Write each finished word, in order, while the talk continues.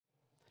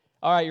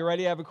All right, you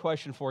ready? I have a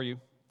question for you.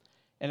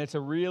 And it's a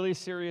really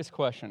serious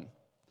question.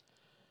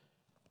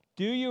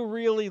 Do you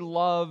really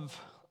love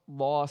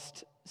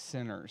lost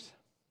sinners?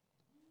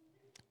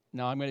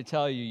 Now, I'm going to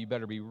tell you, you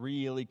better be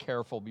really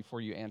careful before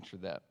you answer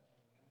that.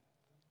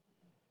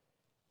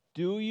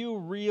 Do you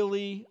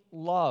really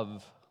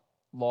love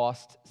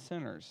lost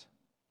sinners?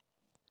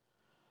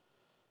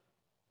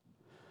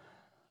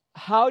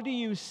 How do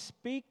you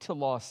speak to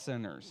lost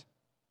sinners?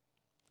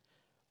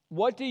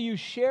 What do you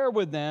share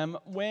with them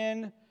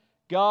when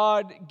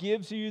God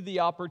gives you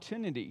the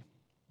opportunity?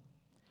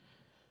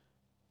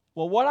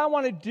 Well, what I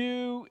want to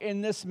do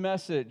in this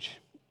message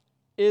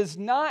is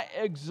not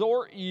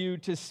exhort you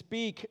to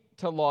speak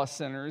to lost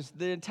sinners.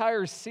 The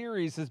entire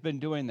series has been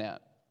doing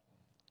that.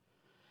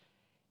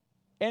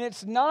 And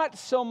it's not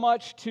so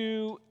much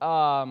to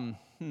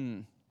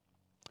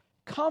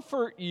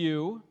comfort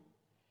you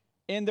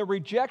in the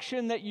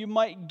rejection that you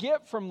might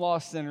get from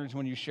lost sinners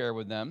when you share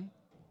with them.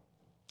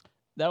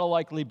 That'll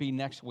likely be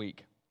next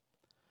week.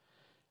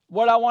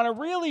 What I want to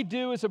really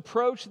do is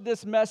approach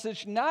this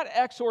message not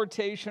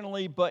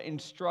exhortationally, but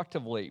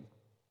instructively.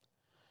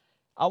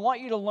 I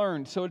want you to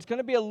learn. So it's going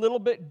to be a little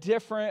bit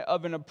different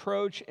of an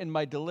approach in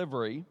my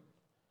delivery,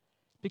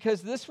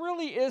 because this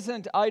really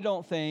isn't, I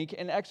don't think,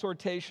 an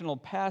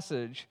exhortational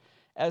passage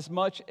as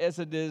much as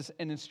it is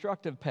an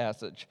instructive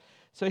passage.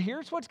 So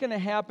here's what's going to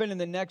happen in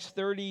the next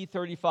 30,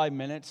 35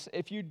 minutes.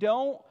 If you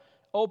don't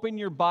open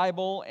your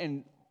Bible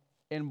and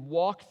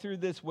walk through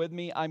this with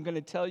me, I'm going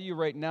to tell you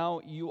right now,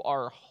 you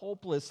are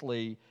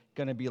hopelessly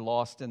going to be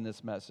lost in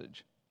this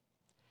message.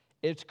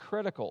 It's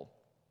critical.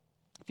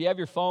 If you have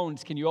your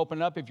phones, can you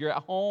open up? If you're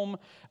at home,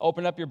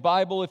 open up your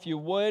Bible, if you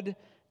would,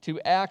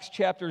 to Acts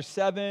chapter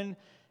 7.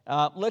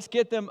 Let's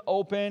get them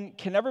open.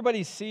 Can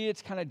everybody see?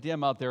 It's kind of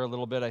dim out there a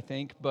little bit, I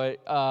think, but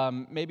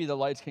maybe the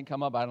lights can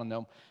come up. I don't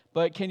know.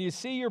 But can you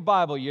see your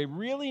Bible? You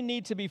really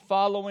need to be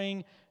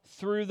following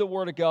through the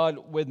Word of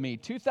God with me.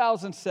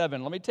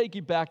 2007, let me take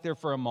you back there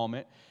for a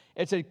moment.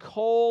 It's a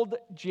cold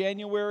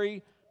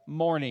January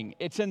morning.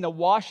 It's in the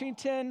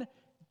Washington,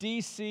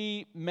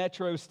 D.C.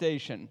 metro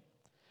station.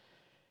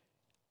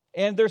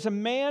 And there's a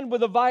man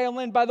with a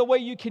violin. By the way,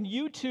 you can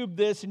YouTube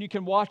this and you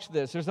can watch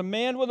this. There's a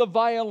man with a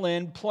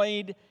violin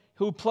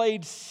who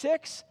played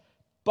 6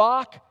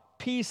 Bach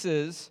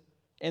pieces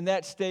in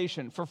that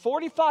station. For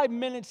 45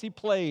 minutes he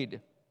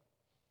played.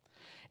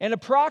 And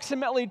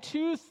approximately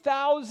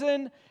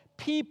 2,000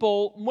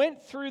 people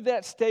went through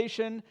that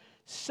station.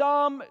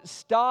 Some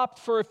stopped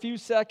for a few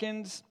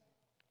seconds,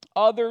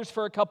 others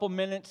for a couple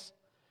minutes.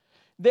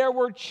 There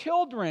were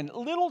children,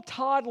 little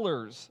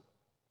toddlers,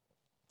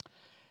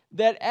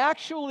 that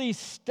actually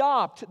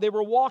stopped. They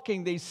were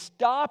walking. They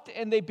stopped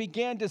and they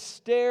began to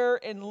stare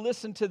and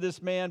listen to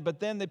this man, but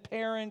then the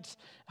parents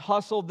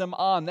hustled them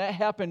on. That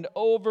happened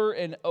over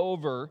and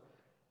over.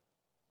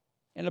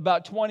 And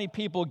about 20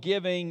 people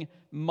giving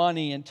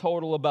money, in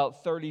total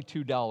about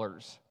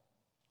 $32.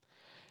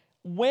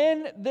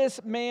 When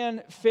this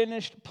man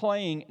finished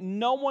playing,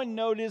 no one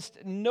noticed,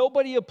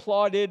 nobody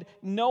applauded,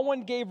 no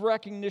one gave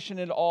recognition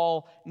at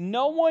all.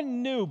 No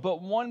one knew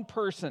but one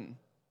person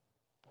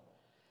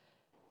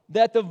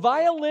that the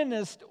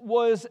violinist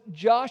was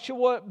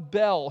Joshua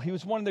Bell. He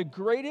was one of the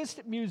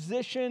greatest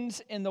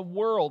musicians in the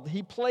world.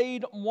 He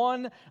played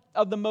one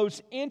of the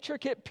most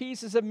intricate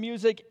pieces of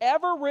music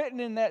ever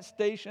written in that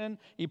station.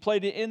 He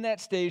played it in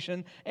that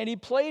station, and he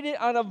played it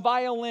on a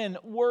violin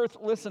worth,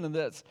 listen to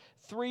this,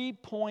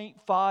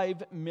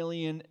 $3.5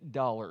 million.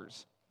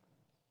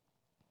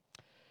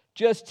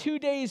 Just 2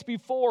 days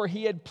before,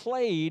 he had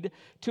played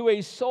to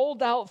a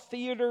sold-out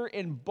theater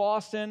in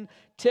Boston.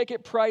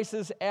 Ticket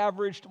prices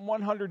averaged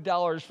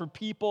 $100 for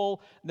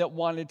people that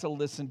wanted to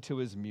listen to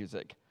his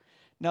music.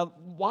 Now,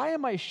 why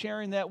am I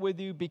sharing that with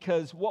you?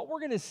 Because what we're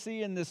going to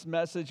see in this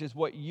message is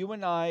what you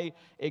and I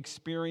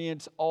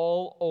experience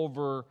all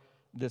over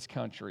this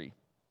country.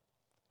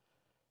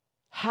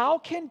 How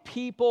can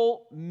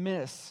people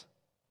miss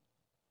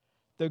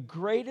the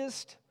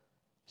greatest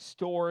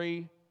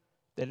story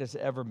that has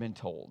ever been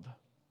told?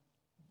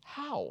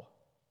 How?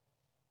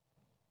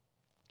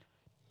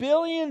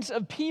 Billions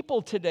of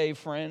people today,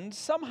 friends,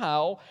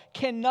 somehow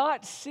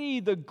cannot see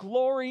the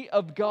glory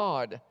of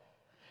God.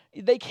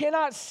 They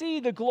cannot see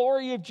the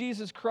glory of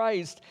Jesus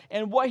Christ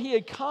and what He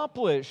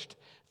accomplished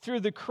through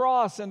the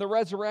cross and the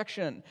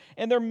resurrection.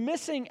 And they're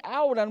missing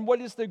out on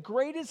what is the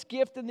greatest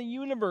gift in the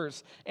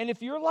universe. And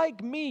if you're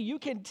like me, you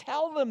can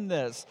tell them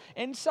this.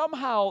 And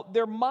somehow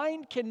their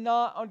mind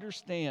cannot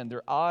understand.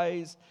 Their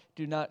eyes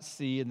do not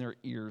see and their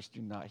ears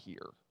do not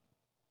hear.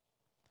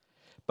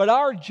 But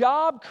our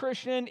job,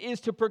 Christian,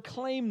 is to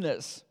proclaim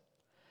this.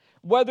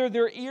 Whether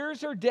their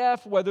ears are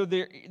deaf, whether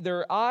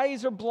their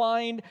eyes are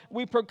blind,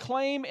 we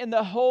proclaim in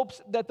the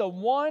hopes that the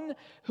one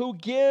who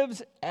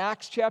gives,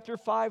 Acts chapter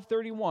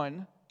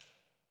 5:31,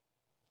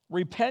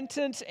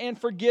 repentance and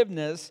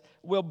forgiveness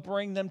will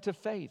bring them to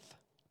faith.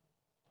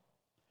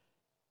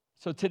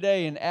 So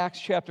today in Acts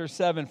chapter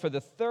 7, for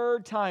the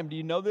third time, do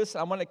you know this?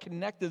 I want to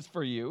connect this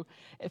for you.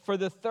 For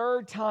the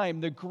third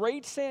time, the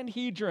great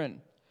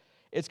Sanhedrin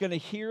is going to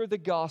hear the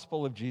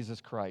gospel of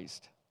Jesus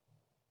Christ.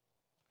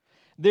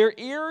 Their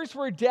ears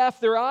were deaf,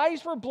 their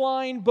eyes were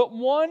blind, but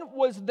one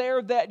was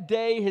there that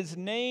day. His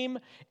name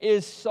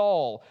is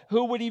Saul,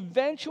 who would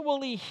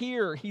eventually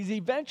hear. He's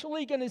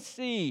eventually going to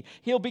see.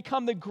 He'll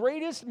become the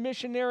greatest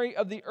missionary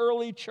of the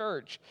early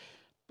church.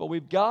 But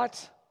we've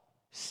got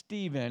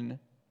Stephen,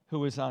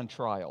 who is on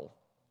trial.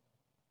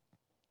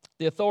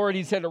 The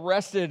authorities had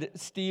arrested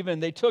Stephen.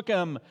 They took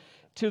him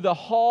to the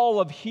Hall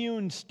of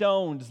Hewn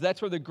Stones.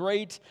 That's where the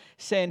great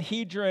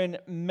Sanhedrin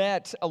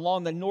met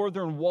along the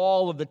northern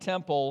wall of the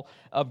temple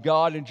of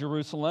God in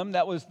Jerusalem.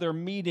 That was their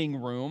meeting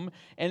room.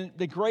 And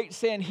the great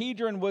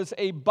Sanhedrin was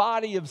a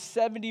body of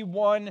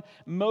 71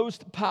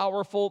 most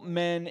powerful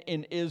men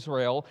in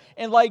Israel.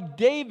 And like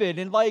David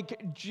and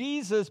like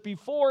Jesus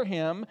before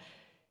him,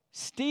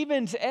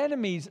 Stephen's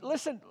enemies,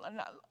 listen,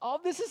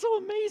 this is so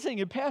amazing.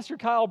 And Pastor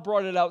Kyle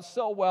brought it out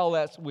so well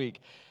last week.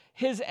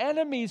 His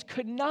enemies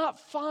could not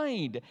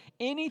find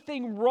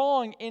anything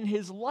wrong in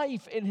his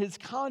life, in his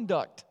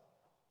conduct.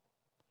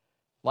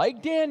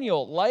 Like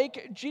Daniel,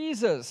 like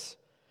Jesus.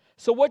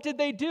 So what did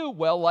they do?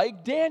 Well,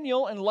 like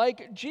Daniel and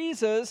like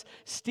Jesus,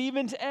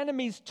 Stephen's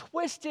enemies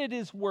twisted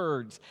his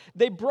words.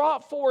 They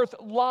brought forth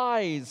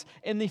lies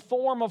in the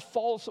form of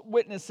false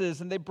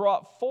witnesses, and they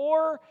brought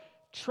 4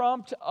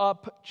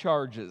 trumped-up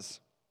charges.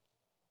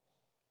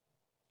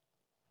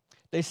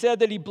 They said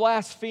that he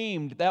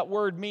blasphemed. That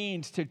word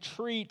means to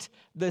treat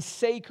the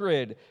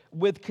sacred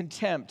with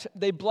contempt.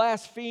 They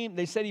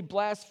said he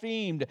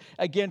blasphemed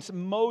against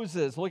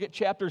Moses. Look at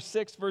chapter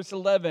 6, verse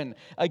 11.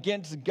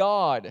 Against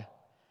God.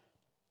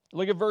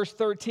 Look at verse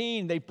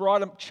 13. They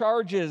brought him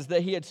charges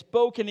that he had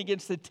spoken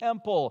against the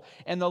temple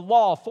and the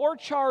law. 4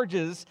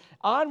 charges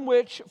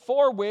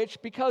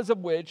because of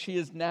which he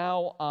is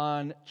now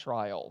on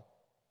trial.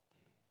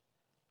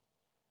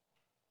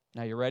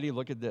 Now you ready?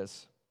 Look at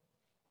this.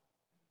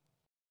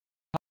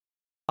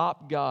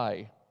 Top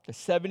guy, the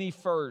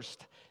 71st,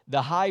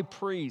 the high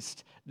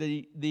priest,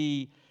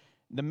 the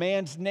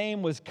man's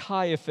name was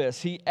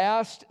Caiaphas. He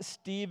asked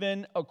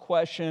Stephen a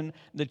question.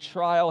 The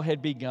trial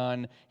had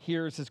begun.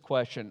 Here's his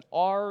question.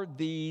 Are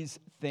these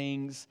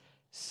things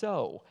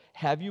so?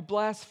 Have you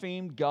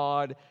blasphemed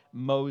God,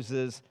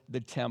 Moses,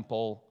 the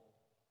temple?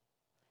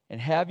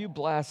 And have you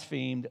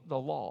blasphemed the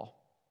law?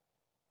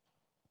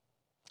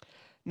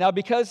 Now,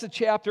 because the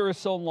chapter is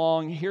so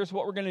long, here's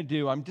what we're going to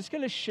do. I'm just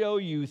going to show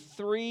you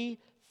 3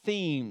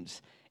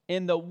 themes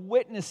in the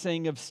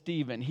witnessing of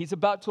Stephen. He's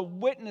about to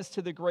witness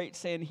to the great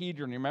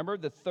Sanhedrin. Remember,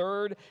 the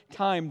 3rd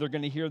time they're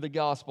going to hear the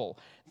gospel.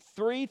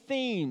 3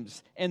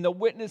 themes in the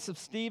witness of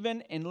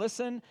Stephen, and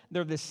listen,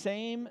 they're the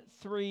same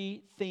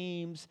 3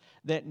 themes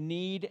that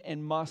need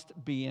and must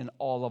be in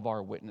all of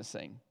our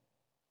witnessing.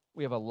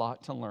 We have a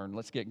lot to learn.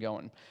 Let's get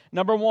going.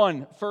 Number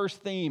 1,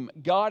 first theme,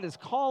 God is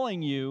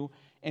calling you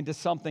into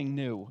something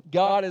new.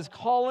 God is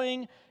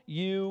calling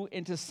you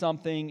into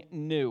something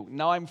new.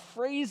 Now, I'm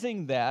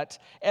phrasing that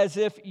as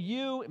if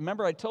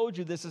remember I told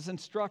you this is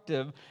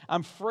instructive.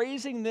 I'm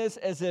phrasing this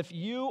as if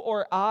you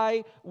or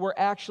I were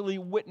actually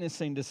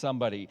witnessing to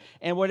somebody.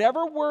 And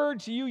whatever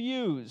words you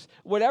use,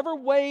 whatever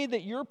way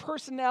that your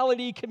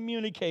personality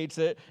communicates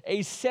it,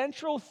 a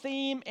central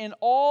theme in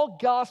all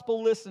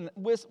gospel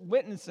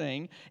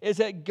witnessing is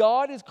that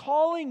God is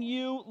calling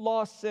you,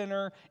 lost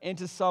sinner,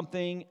 into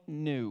something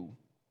new.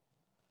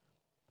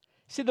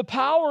 See, the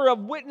power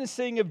of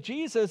witnessing of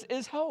Jesus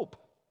is hope.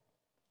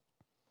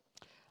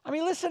 I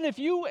mean, listen, if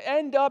you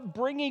end up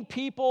bringing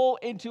people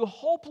into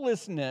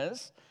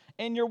hopelessness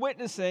in your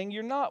witnessing,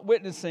 you're not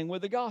witnessing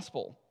with the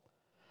gospel.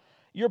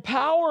 Your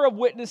power of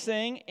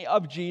witnessing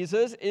of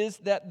Jesus is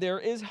that there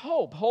is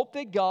hope. Hope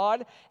that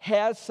God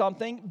has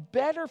something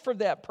better for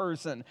that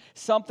person,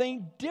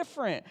 something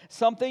different,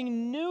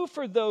 something new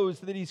for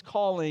those that he's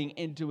calling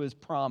into his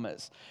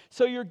promise.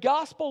 So your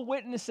gospel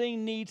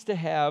witnessing needs to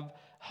have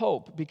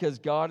hope because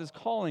God is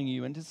calling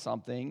you into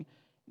something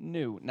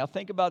new. Now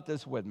think about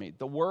this with me.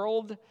 The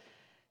world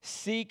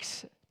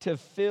seeks to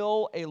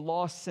fill a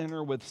lost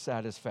sinner with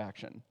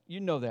satisfaction.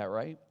 You know that,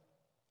 right?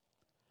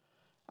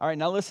 All right,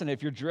 now listen,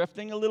 if you're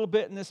drifting a little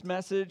bit in this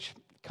message,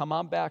 come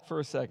on back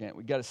for a second.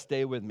 We've got to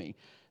stay with me.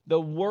 The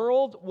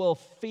world will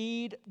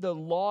feed the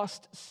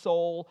lost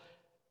soul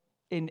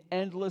an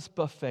endless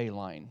buffet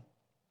line.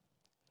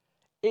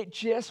 It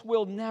just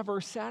will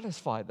never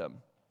satisfy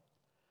them.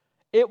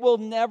 It will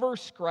never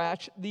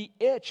scratch the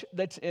itch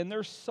that's in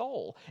their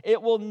soul.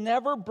 It will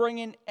never bring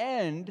an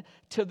end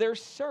to their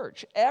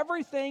search.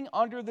 Everything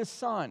under the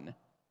sun,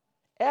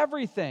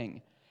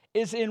 everything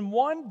is in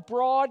one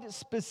broad,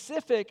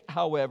 specific,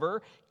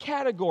 however,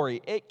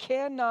 category. It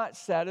cannot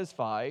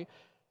satisfy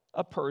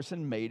a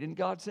person made in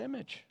God's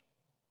image.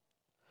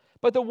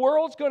 But the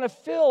world's going to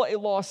fill a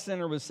lost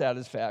sinner with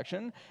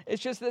satisfaction.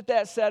 It's just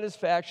that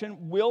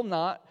satisfaction will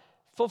not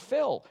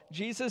fulfill.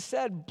 Jesus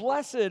said,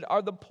 "Blessed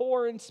are the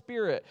poor in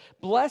spirit.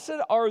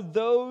 Blessed are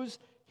those,"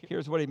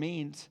 here's what he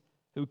means,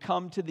 "who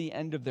come to the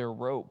end of their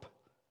rope,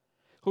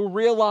 who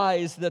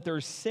realize that their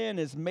sin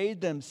has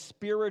made them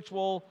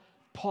spiritual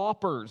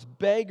paupers,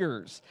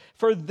 beggars.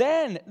 For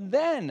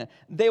then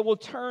they will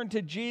turn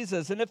to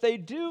Jesus. And if they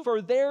do,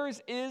 for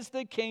theirs is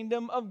the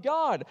kingdom of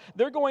God.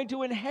 They're going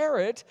to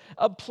inherit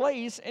a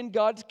place in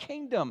God's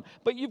kingdom.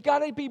 But you've got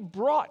to be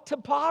brought to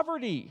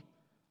poverty.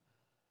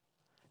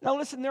 Now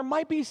listen, there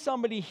might be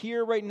somebody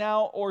here right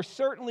now, or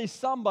certainly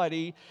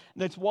somebody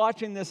that's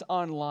watching this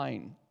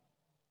online,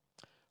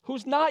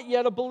 who's not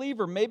yet a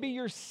believer. Maybe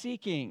you're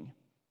seeking.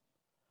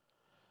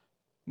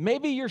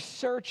 Maybe you're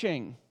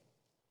searching.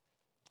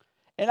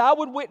 And I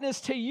would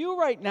witness to you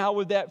right now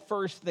with that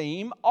first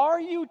theme. Are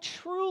you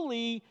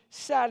truly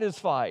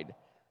satisfied?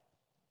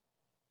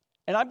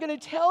 And I'm going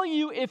to tell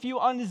you, if you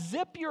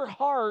unzip your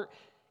heart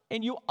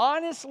and you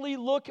honestly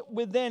look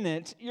within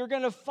it, you're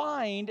going to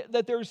find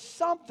that there's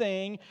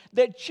something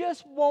that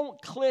just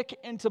won't click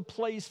into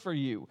place for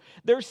you.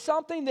 There's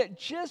something that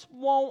just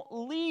won't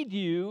lead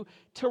you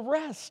to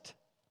rest.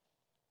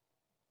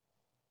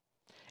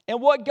 And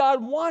what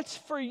God wants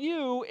for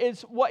you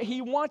is what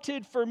He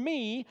wanted for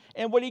me,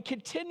 and what He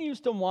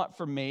continues to want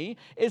for me,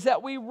 is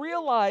that we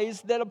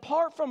realize that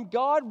apart from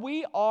God,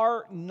 we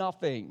are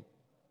nothing.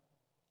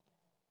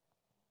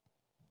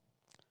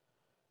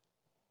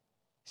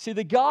 See,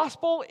 the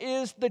gospel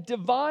is the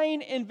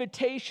divine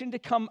invitation to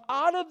come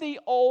out of the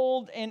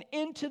old and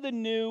into the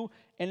new,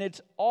 and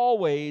it's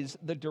always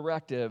the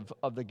directive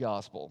of the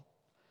gospel.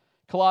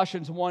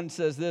 Colossians 1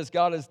 says this: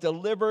 God has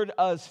delivered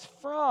us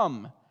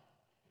from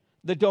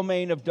the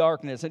domain of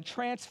darkness and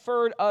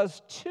transferred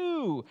us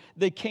to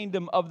the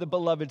kingdom of the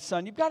beloved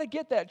Son. You've got to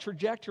get that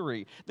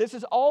trajectory. This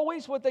is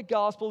always what the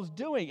gospel is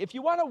doing. If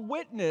you want a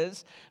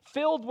witness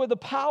filled with the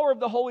power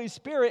of the Holy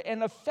Spirit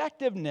and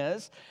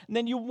effectiveness,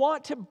 then you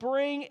want to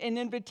bring an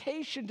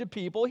invitation to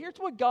people. Here's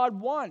what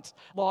God wants,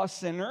 lost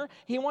sinner.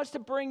 He wants to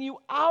bring you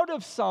out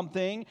of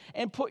something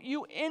and put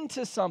you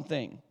into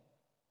something.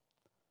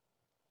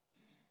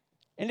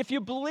 And if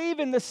you believe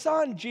in the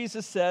Son,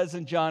 Jesus says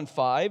in John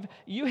 5,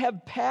 you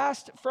have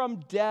passed from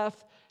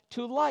death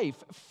to life,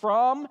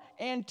 from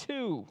and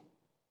to.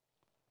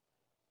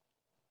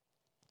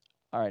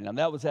 All right, now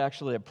that was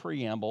actually a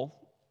preamble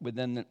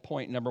within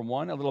point number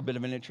 1, a little bit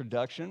of an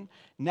introduction.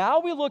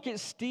 Now we look at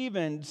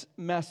Stephen's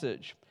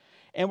message,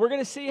 and we're going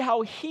to see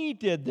how he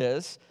did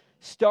this,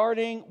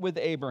 starting with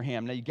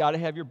Abraham. Now, you got to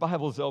have your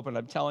Bibles open.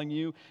 I'm telling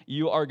you,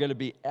 you are going to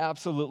be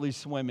absolutely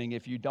swimming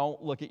if you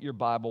don't look at your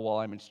Bible while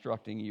I'm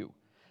instructing you.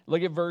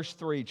 Look at verse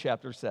 3,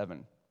 chapter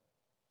 7.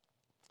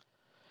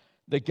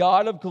 The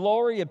God of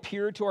glory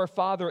appeared to our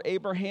father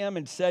Abraham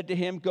and said to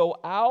him, go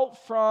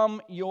out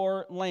from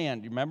your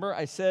land. You remember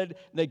I said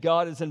that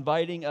God is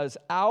inviting us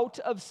out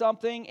of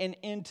something and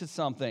into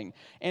something.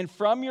 And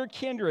from your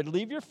kindred,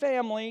 leave your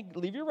family,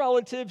 leave your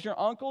relatives, your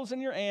uncles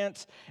and your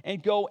aunts,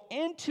 and go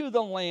into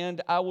the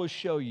land I will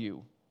show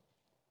you.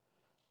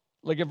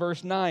 Look at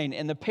verse 9.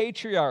 And the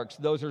patriarchs,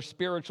 those are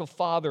spiritual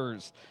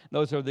fathers.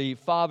 Those are the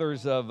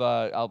fathers of,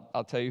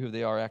 I'll tell you who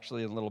they are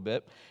actually in a little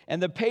bit.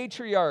 And the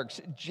patriarchs,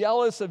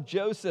 jealous of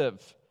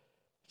Joseph.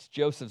 It's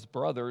Joseph's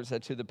brothers,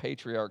 that's who the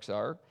patriarchs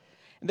are.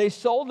 And they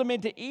sold him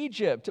into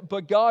Egypt,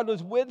 but God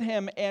was with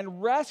him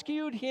and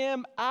rescued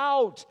him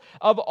out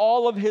of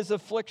all of his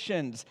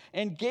afflictions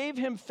and gave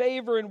him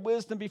favor and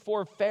wisdom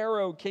before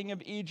Pharaoh, king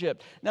of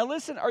Egypt. Now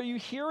listen, are you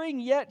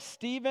hearing yet,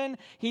 Stephen?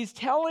 He's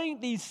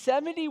telling these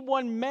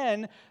 71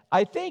 men,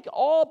 I think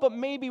all but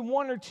maybe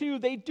 1 or 2,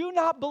 they do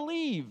not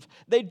believe.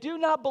 They do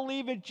not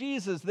believe in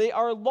Jesus. They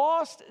are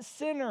lost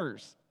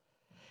sinners.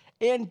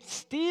 And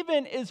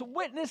Stephen is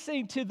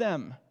witnessing to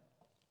them.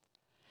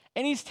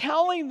 And he's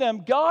telling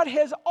them God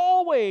has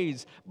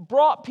always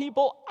brought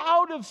people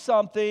out of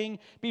something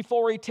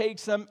before He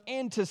takes them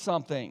into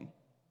something.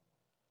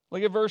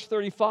 Look at verse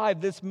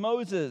 35. This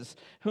Moses,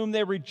 whom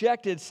they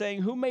rejected,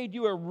 saying, who made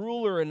you a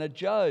ruler and a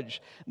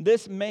judge?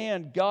 This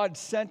man God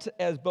sent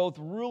as both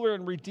ruler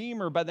and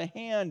redeemer by the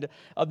hand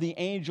of the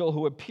angel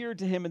who appeared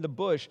to him in the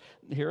bush.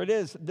 Here it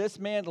is. This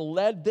man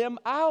led them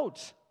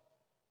out.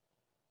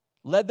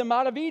 Led them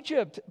out of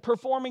Egypt,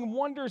 performing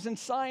wonders and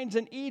signs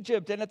in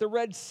Egypt and at the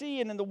Red Sea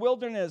and in the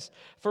wilderness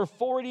for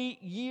 40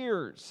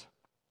 years.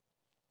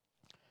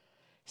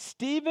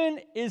 Stephen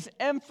is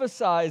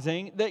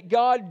emphasizing that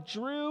God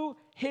drew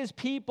His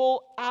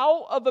people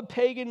out of a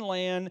pagan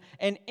land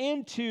and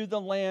into the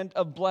land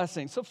of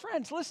blessing. So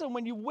friends, listen,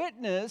 when you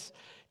witness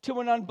to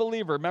an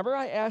unbeliever, remember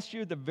I asked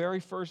you at the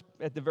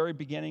very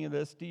beginning of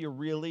this, do you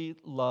really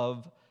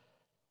love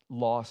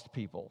lost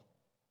people?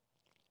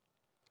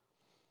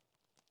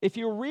 If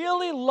you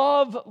really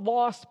love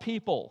lost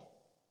people,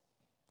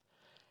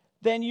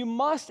 then you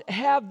must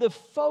have the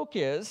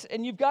focus,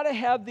 and you've got to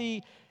have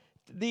the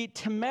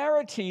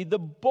temerity, the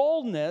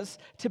boldness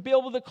to be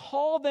able to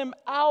call them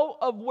out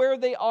of where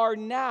they are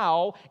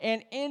now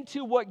and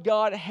into what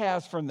God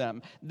has for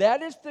them.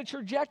 That is the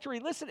trajectory.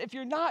 Listen, if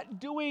you're not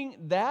doing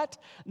that,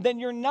 then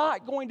you're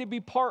not going to be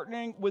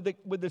partnering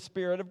with the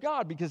Spirit of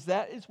God, because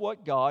that is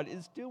what God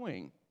is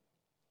doing.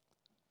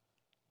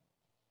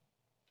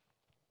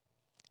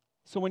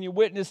 So when you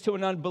witness to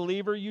an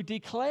unbeliever, you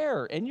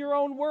declare, in your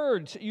own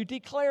words, you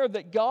declare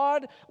that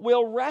God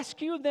will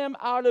rescue them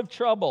out of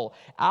trouble,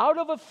 out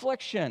of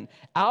affliction,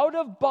 out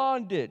of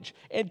bondage,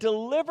 and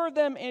deliver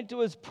them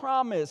into his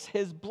promise,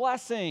 his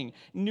blessing,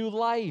 new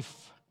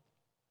life.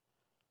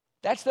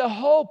 That's the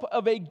hope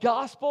of a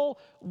gospel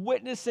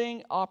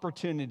witnessing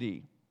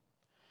opportunity.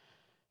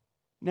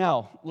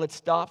 Now, let's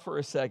stop for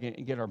a second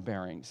and get our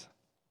bearings.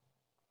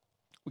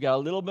 We got a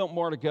little bit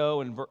more to go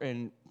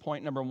in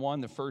point number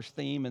 1, the first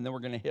theme, and then we're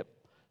going to hit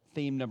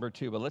theme number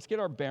 2. But let's get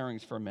our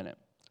bearings for a minute.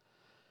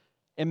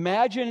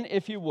 Imagine,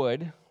 if you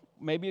would,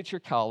 maybe it's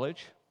your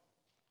college,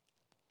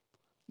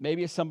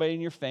 maybe it's somebody in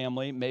your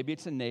family, maybe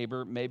it's a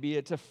neighbor, maybe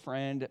it's a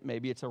friend,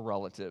 maybe it's a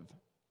relative,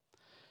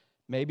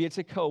 maybe it's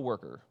a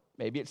coworker,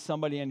 maybe it's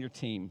somebody on your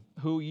team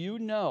who you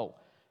know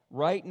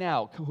right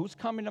now, who's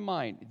coming to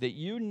mind that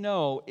you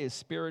know is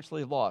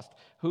spiritually lost.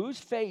 Whose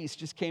face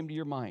just came to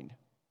your mind?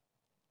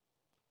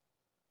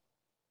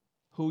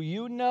 Who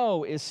you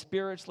know is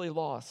spiritually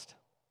lost.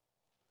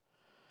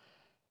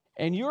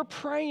 And you're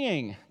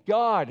praying,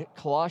 God,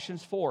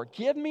 Colossians 4,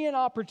 give me an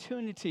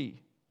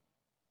opportunity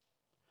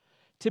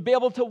to be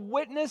able to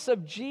witness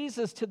of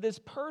Jesus to this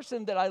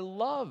person that I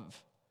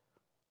love.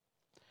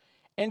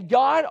 And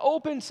God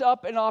opens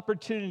up an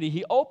opportunity.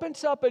 He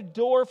opens up a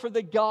door for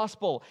the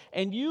gospel.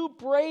 And you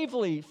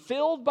bravely,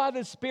 filled by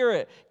the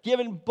Spirit,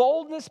 given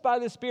boldness by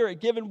the Spirit,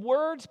 given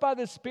words by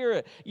the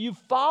Spirit, you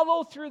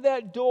follow through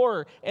that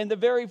door. And the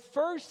very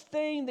first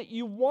thing that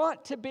you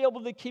want to be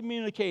able to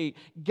communicate,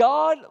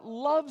 God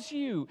loves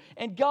you.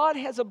 And God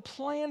has a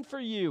plan for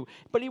you.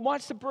 But he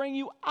wants to bring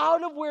you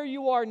out of where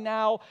you are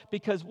now,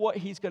 because what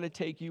he's going to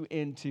take you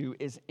into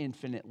is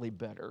infinitely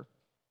better.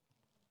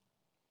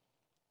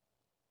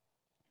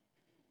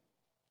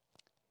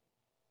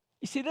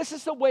 You see, this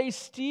is the way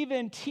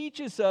Stephen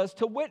teaches us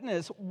to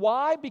witness.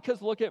 Why?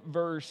 Because look at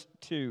verse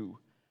 2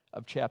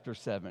 of chapter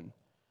 7.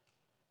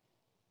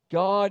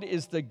 God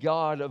is the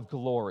God of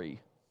glory.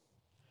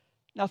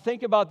 Now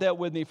think about that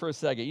with me for a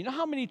second. You know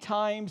how many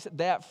times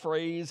that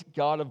phrase,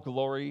 God of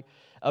glory,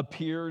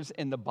 appears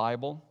in the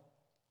Bible?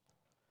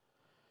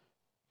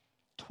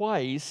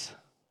 Twice.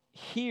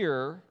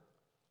 Here,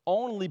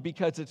 only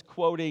because it's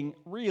quoting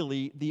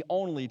really the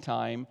only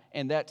time,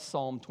 and that's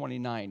Psalm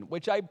 29,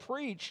 which I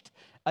preached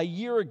a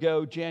year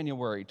ago,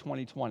 January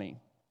 2020.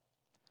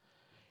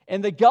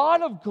 And the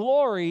God of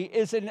glory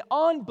is an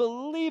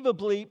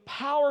unbelievably,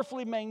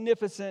 powerfully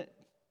magnificent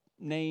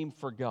name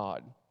for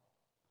God.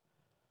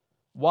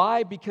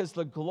 Why? Because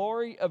the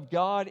glory of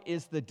God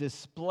is the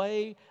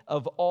display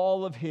of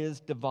all of his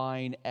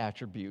divine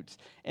attributes.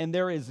 And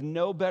there is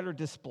no better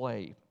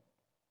display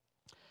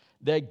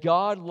that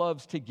God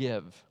loves to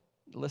give,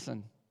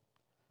 listen,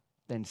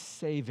 than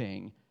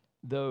saving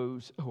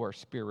those who are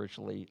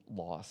spiritually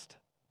lost.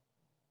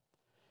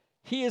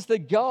 He is the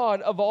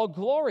God of all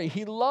glory.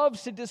 He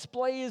loves to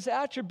display his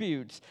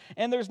attributes.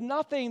 And there's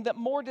nothing that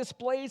more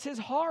displays his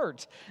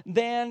heart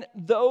than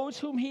those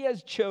whom he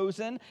has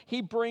chosen,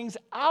 he brings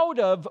out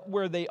of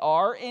where they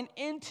are and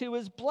into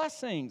his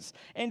blessings.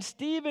 And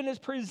Stephen is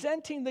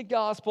presenting the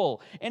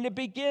gospel, and it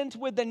begins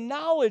with the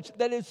knowledge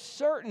that is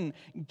certain.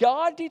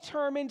 God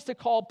determines to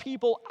call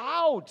people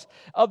out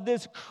of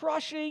this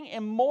crushing,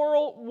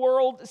 immoral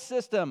world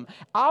system,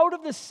 out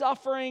of the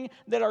suffering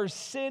that our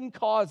sin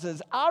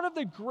causes, out of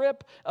the grip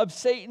of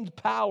Satan's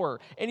power,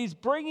 and he's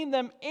bringing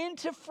them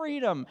into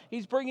freedom.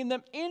 He's bringing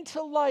them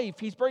into life.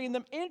 He's bringing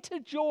them into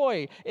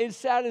joy and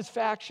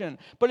satisfaction.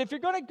 But if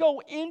you're going to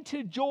go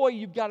into joy,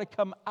 you've got to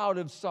come out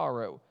of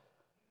sorrow.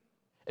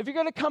 If you're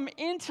going to come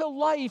into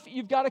life,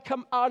 you've got to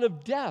come out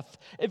of death.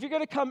 If you're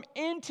going to come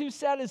into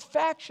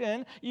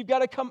satisfaction, you've got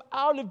to come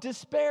out of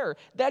despair.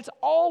 That's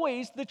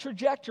always the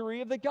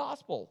trajectory of the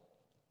gospel.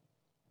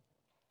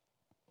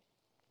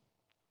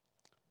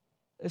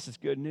 This is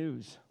good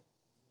news.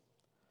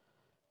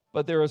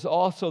 But there is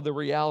also the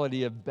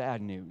reality of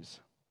bad news.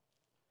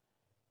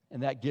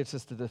 And that gets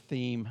us to the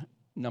theme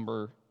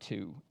number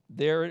 2.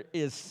 There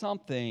is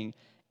something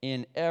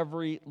in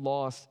every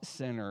lost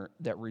sinner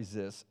that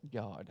resists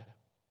God.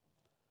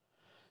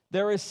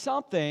 There is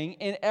something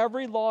in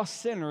every lost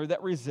sinner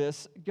that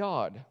resists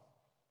God.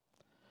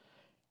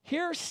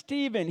 Here's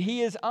Stephen.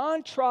 He is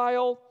on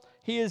trial.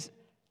 He is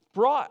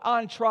brought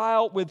on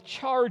trial with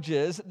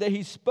charges that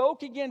he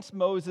spoke against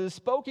Moses,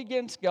 spoke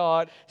against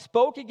God,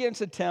 spoke against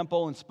the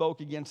temple, and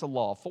spoke against the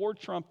law. 4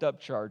 trumped up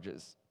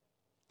charges.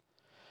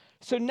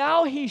 So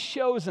now he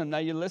shows them. Now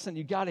you listen,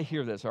 you got to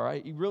hear this, all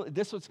right?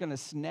 This is what's going to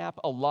snap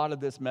a lot of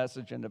this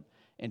message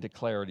into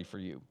clarity for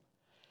you.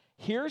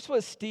 Here's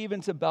what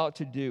Stephen's about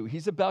to do.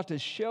 He's about to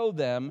show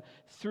them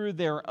through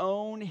their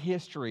own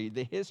history,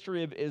 the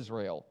history of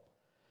Israel,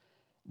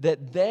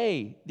 that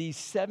these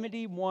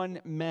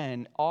 71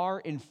 men, are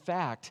in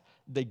fact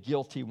the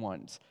guilty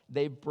ones.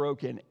 They've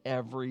broken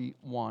every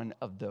one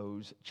of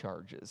those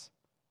charges.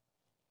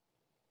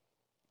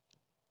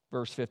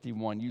 Verse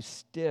 51, you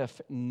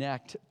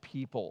stiff-necked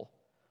people.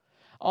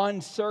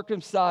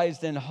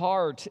 uncircumcised in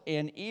heart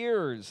and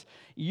ears.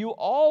 You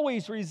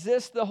always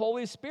resist the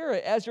Holy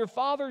Spirit. As your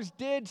fathers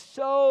did,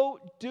 so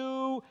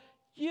do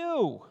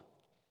you.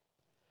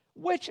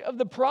 Which of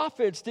the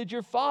prophets did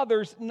your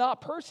fathers not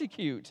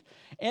persecute?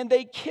 And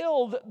they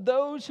killed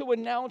those who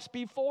announced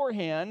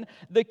beforehand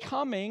the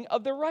coming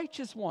of the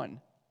righteous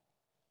one.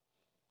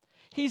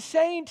 He's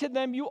saying to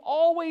them, you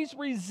always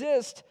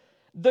resist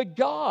the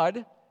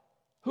God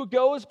who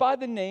goes by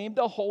the name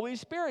the Holy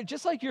Spirit,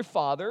 just like your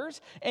fathers,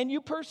 and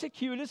you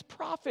persecute his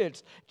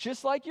prophets,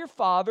 just like your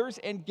fathers.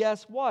 And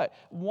guess what?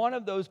 One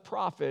of those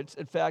prophets,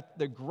 in fact,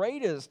 the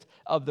greatest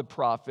of the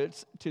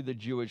prophets to the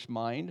Jewish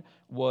mind,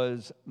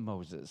 was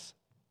Moses.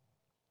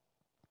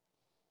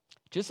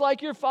 Just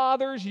like your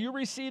fathers, you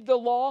received the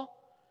law,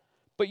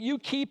 but you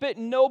keep it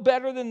no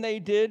better than they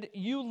did.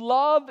 You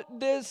love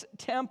this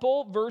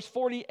temple, verse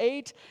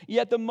 48,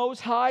 yet the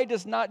Most High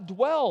does not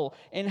dwell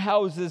in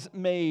houses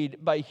made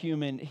by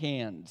human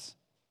hands.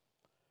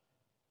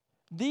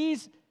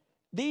 These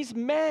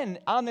men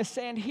on the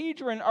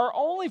Sanhedrin are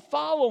only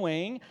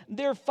following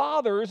their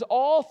fathers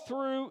all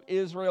through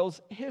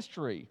Israel's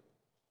history.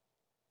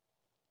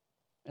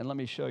 And let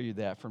me show you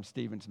that from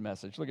Stephen's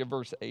message. Look at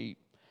verse 8.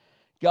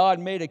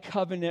 God made a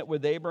covenant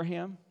with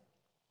Abraham.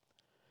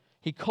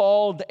 He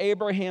called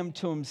Abraham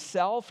to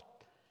himself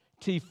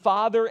to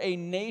father a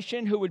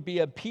nation who would be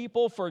a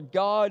people for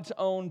God's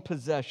own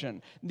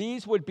possession.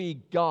 These would be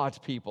God's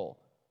people.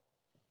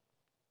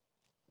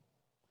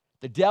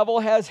 The devil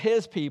has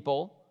his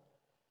people.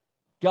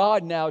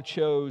 God now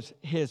chose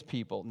his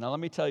people. Now let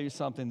me tell you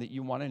something that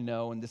you want to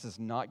know, and this is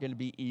not going to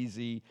be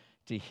easy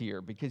to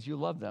hear because you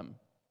love them.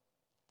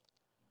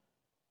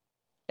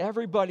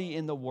 Everybody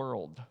in the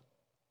world,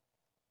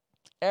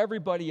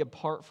 everybody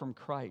apart from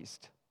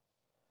Christ,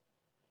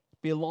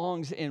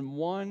 belongs in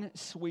one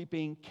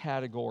sweeping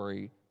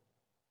category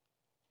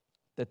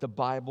that the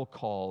Bible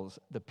calls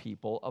the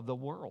people of the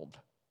world.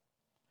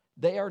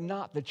 They are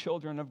not the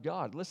children of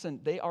God. Listen,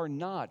 they are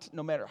not,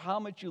 no matter how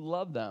much you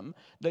love them,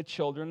 the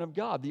children of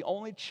God. The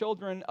only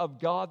children of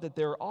God that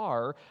there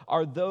are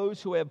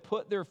those who have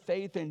put their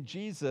faith in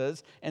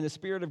Jesus, and the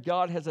Spirit of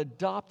God has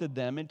adopted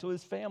them into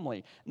his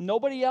family.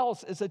 Nobody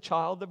else is a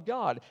child of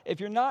God. If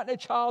you're not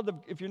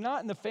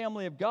in the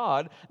family of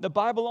God, the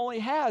Bible only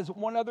has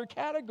one other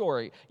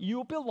category.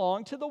 You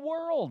belong to the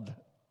world.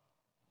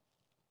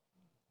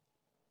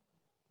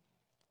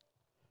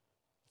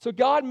 So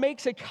God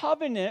makes a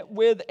covenant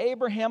with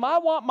Abraham. I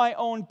want my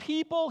own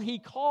people. He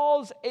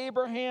calls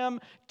Abraham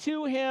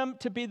to him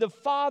to be the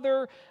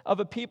father of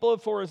a people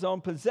for his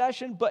own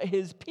possession. But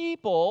his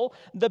people,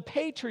 the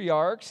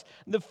patriarchs,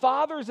 the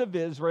fathers of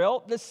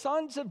Israel, the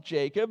sons of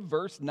Jacob,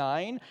 verse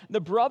 9,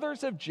 the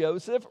brothers of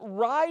Joseph,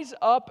 rise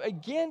up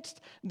against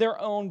their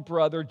own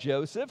brother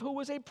Joseph, who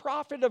was a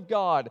prophet of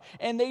God,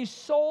 and they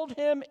sold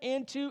him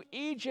into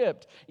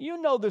Egypt. You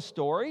know the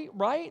story,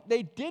 right?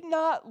 They did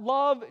not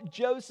love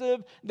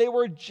Joseph. They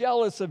were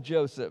jealous of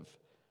Joseph.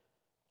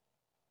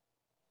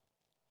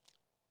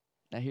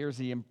 Now here's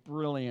the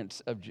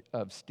brilliance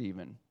of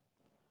Stephen.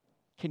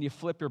 Can you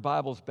flip your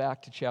Bibles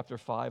back to chapter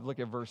 5? Look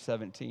at verse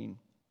 17.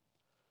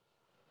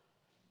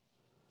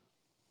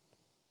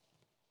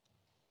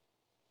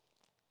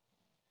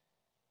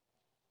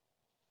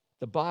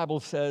 The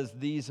Bible says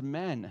these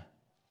men,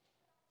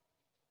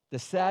 the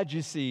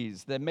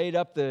Sadducees that made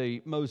up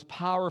the most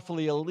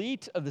powerfully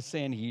elite of the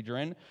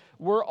Sanhedrin,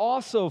 were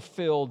also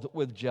filled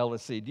with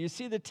jealousy. Do you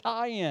see the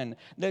tie-in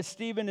that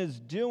Stephen is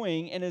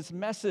doing in his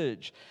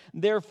message?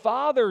 Their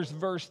fathers,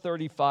 verse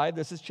 35,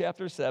 this is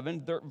chapter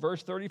 7,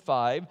 verse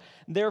 35,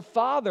 their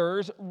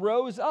fathers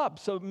rose up.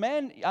 So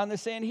men on the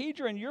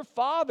Sanhedrin, your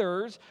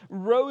fathers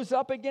rose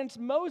up against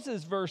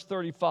Moses, verse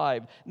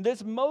 35.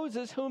 This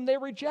Moses whom they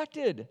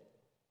rejected.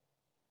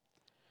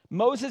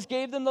 Moses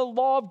gave them the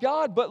law of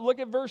God, but look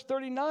at verse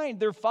 39.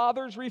 Their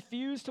fathers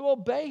refused to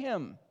obey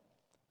him.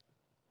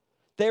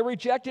 They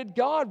rejected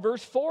God,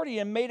 verse 40,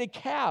 and made a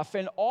calf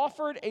and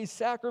offered a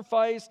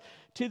sacrifice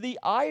to the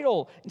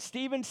idol. And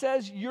Stephen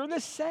says, you're the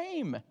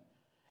same.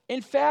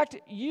 In fact,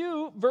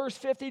 you, verse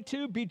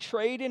 52,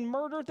 betrayed and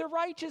murdered the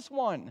righteous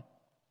one.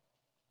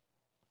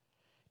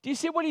 Do you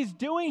see what he's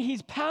doing?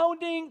 He's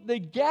pounding the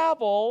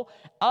gavel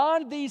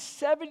on these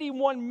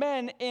 71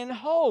 men in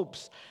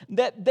hopes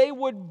that they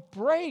would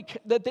break,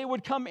 that they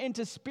would come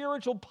into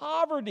spiritual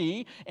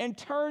poverty and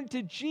turn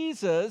to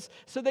Jesus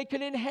so they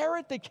could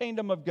inherit the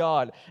kingdom of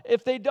God.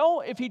 If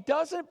he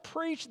doesn't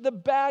preach the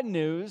bad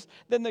news,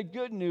 then the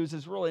good news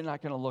is really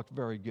not going to look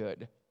very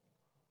good.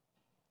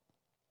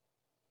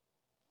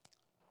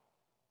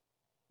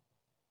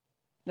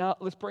 Now,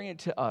 let's bring it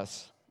to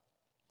us.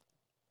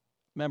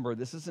 Remember,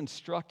 this is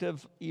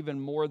instructive even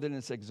more than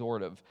it's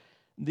exhortive.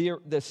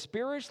 The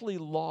spiritually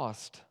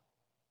lost,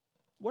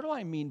 what do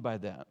I mean by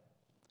that?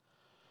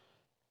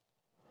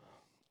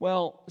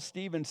 Well,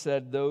 Stephen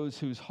said those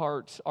whose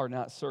hearts are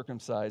not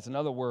circumcised. In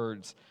other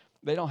words,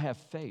 they don't have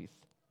faith.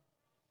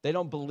 They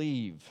don't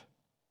believe.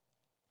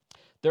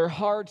 Their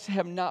hearts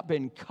have not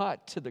been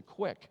cut to the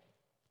quick.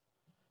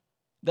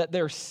 That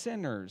they're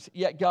sinners,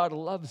 yet God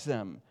loves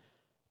them.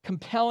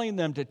 compelling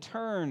them to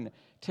turn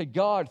to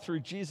God through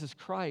Jesus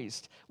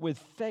Christ with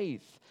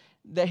faith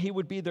that he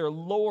would be their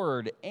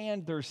Lord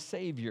and their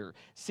Savior.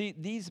 See,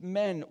 these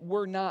men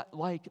were not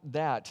like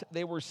that.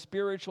 They were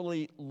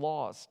spiritually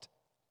lost.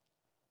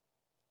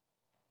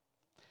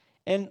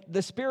 And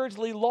the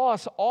spiritually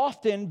lost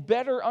often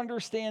better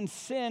understand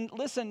sin.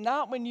 Listen,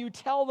 not when you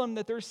tell them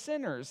that they're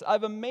sinners.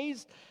 I've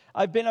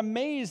been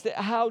amazed at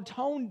how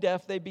tone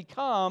deaf they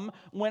become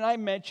when I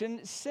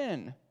mention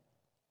sin.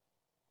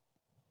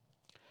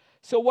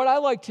 So what I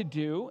like to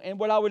do, and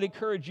what I would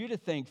encourage you to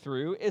think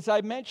through, is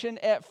I mention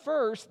at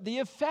first the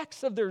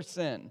effects of their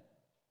sin.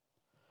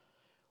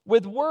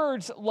 With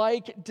words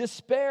like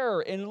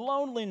despair and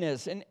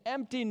loneliness and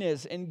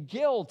emptiness and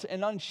guilt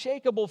and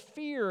unshakable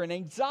fear and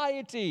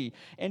anxiety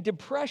and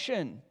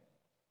depression.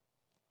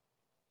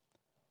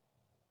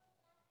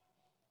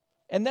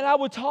 And then I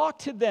would talk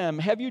to them.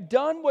 Have you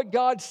done what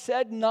God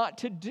said not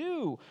to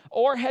do?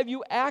 Or have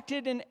you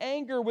acted in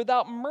anger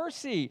without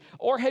mercy?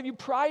 Or have you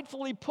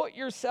pridefully put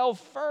yourself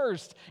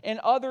first and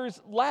others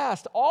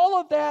last? All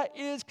of that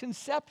is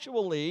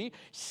conceptually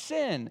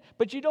sin.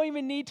 But you don't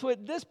even need to,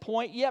 at this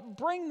point, yet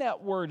bring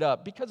that word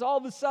up, because all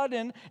of a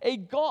sudden a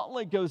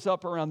gauntlet goes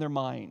up around their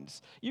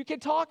minds. You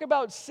can talk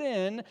about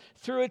sin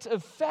through its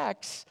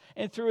effects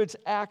and through its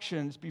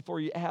actions before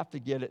you have to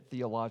get it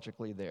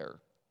theologically there.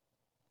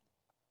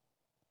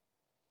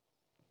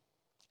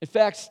 In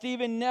fact,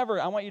 Stephen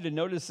never, I want you to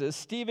notice this,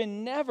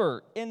 Stephen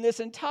never in this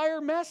entire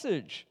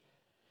message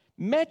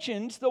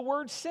mentions the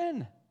word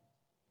sin.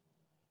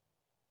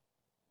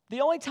 The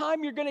only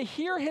time you're going to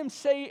hear him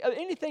say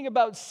anything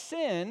about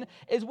sin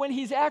is when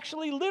he's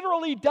actually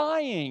literally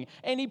dying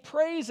and he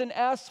prays and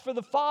asks for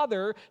the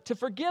Father to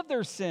forgive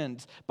their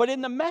sins. But in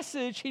the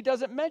message, he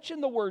doesn't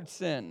mention the word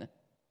sin.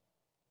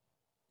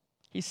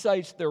 He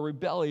cites their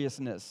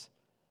rebelliousness,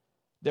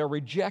 their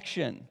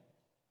rejection,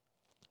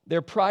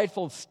 their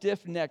prideful,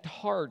 stiff-necked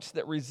hearts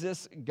that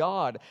resist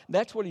God.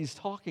 That's what he's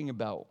talking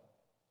about.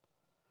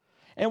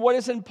 And what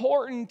is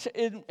important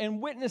in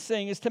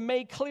witnessing is to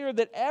make clear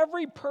that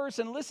every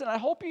person, listen, I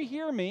hope you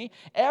hear me,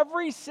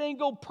 every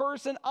single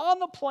person on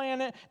the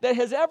planet that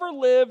has ever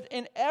lived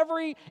in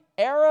every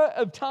era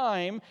of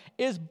time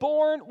is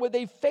born with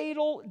a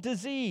fatal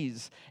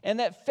disease. And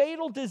that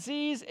fatal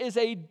disease is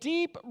a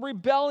deep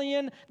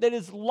rebellion that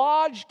is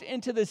lodged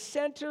into the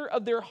center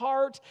of their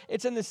heart.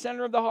 It's in the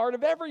center of the heart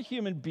of every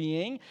human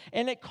being.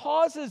 And it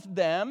causes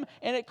them,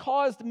 and it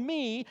caused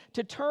me,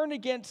 to turn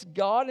against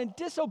God and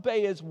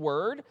disobey his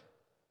word.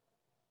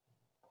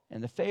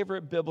 And the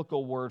favorite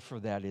biblical word for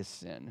that is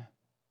sin.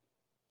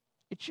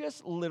 It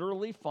just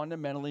literally,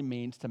 fundamentally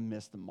means to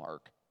miss the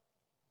mark.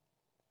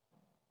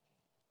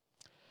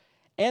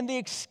 And the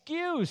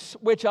excuse,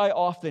 which I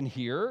often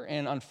hear,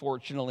 and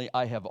unfortunately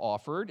I have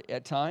offered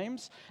at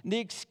times, the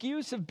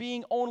excuse of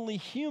being only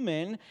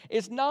human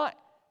is not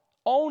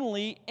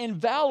only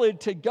invalid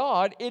to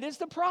God, it is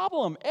the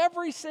problem.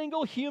 Every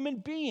single human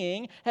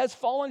being has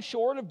fallen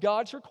short of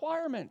God's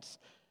requirements.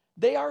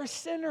 They are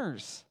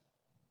sinners.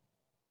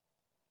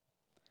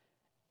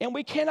 And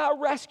we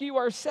cannot rescue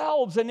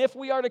ourselves. And if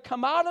we are to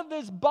come out of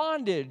this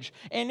bondage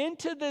and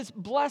into this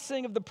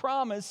blessing of the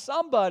promise,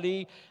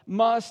 somebody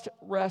must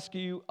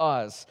rescue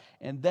us.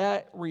 And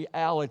that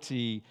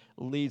reality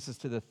leads us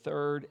to the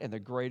third and the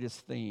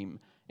greatest theme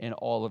in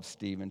all of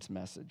Stephen's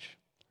message.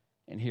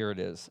 And here it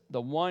is. The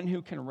one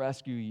who can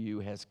rescue you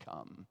has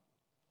come.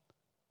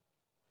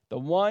 The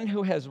one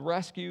who has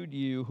rescued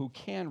you, who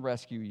can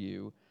rescue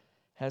you,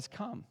 has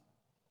come.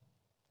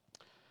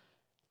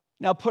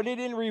 Now, put it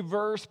in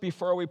reverse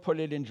before we put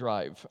it in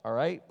drive, all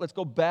right? Let's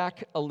go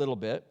back a little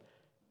bit.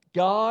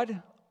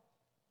 God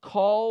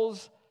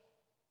calls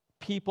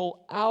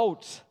people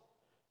out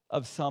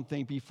of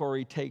something before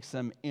he takes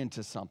them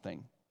into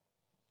something.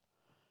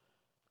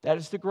 That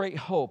is the great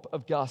hope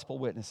of gospel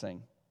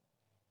witnessing.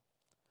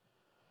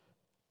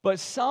 But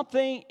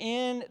something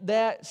in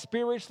that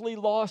spiritually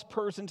lost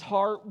person's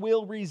heart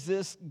will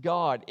resist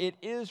God. It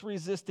is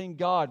resisting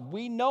God.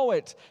 We know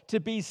it to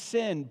be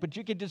sin, but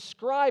you can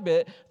describe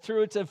it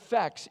through its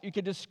effects. You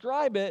can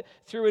describe it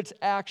through its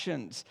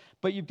actions.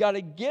 But you've got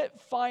to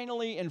get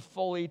finally and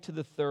fully to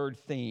the third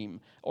theme,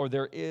 or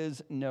there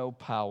is no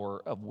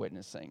power of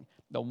witnessing.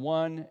 The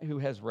one who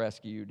has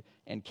rescued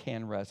and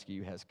can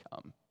rescue has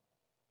come.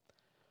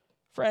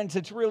 Friends,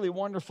 it's really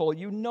wonderful.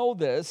 You know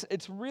this.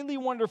 It's really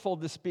wonderful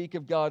to speak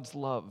of God's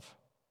love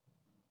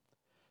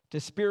to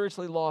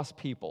spiritually lost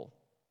people.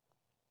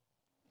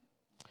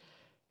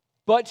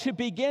 But to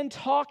begin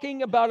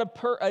talking about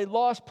a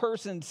lost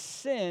person's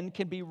sin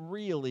can be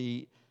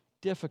really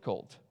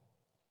difficult.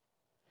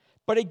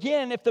 But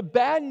again, if the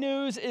bad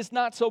news is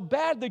not so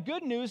bad, the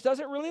good news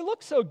doesn't really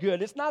look so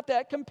good. It's not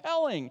that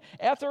compelling.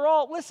 After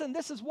all, listen,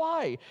 this is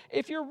why.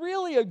 If you're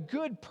really a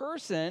good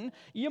person,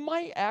 you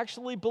might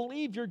actually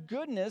believe your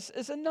goodness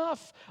is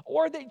enough,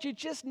 or that you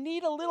just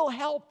need a little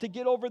help to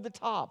get over the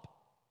top.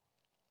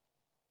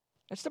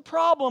 That's the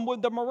problem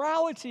with the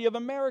morality of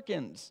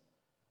Americans.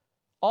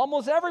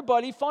 Almost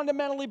everybody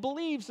fundamentally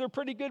believes they're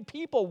pretty good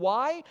people.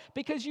 Why?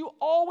 Because you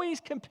always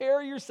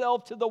compare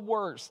yourself to the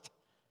worst.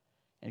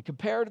 And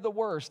compared to the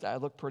worst, I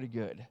look pretty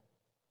good.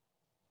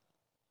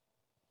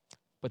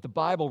 But the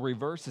Bible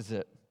reverses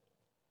it.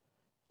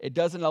 It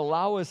doesn't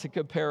allow us to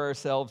compare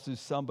ourselves to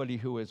somebody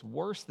who is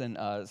worse than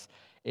us.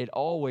 It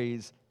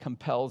always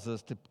compels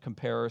us to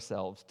compare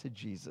ourselves to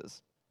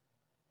Jesus.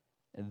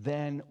 And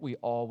then we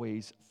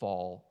always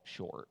fall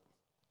short.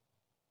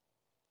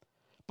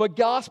 But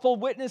gospel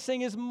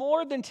witnessing is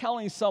more than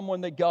telling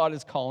someone that God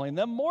is calling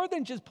them, more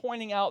than just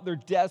pointing out their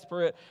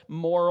desperate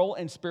moral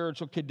and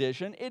spiritual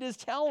condition. It is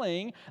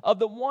telling of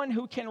the one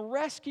who can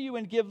rescue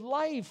and give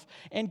life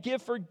and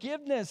give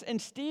forgiveness.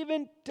 And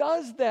Stephen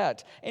does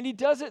that. And he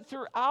does it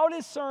throughout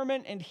his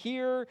sermon. And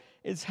here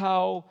is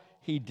how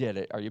he did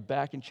it. Are you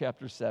back in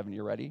chapter 7?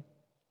 You ready?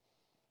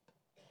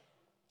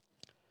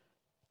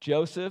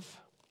 Joseph,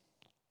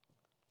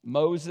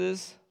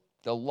 Moses,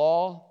 the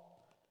law,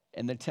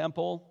 and the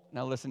temple.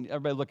 Now listen,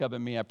 everybody look up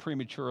at me. I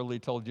prematurely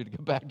told you to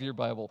go back to your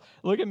Bible.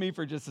 Look at me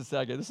for just a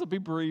second. This will be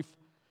brief.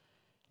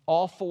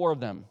 All four of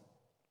them,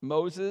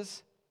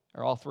 Moses,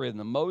 or all three of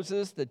them,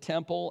 Moses, the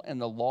temple, and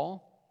the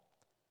law.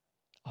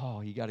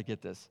 Oh, you got to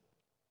get this.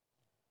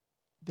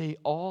 They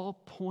all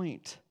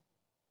point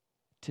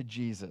to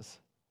Jesus.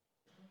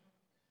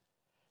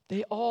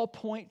 They all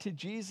point to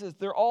Jesus.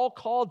 They're all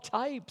called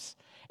types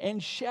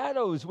and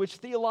shadows, which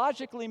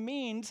theologically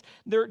means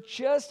they're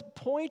just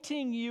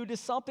pointing you to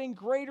something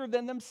greater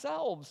than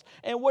themselves.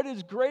 And what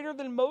is greater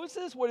than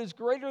Moses, what is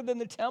greater than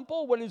the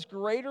temple, what is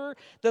greater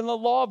than the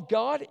law of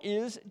God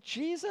is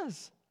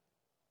Jesus.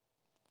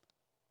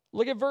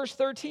 Look at verse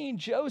 13.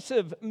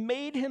 Joseph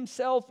made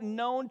himself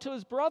known to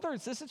his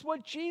brothers. This is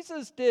what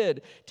Jesus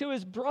did to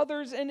his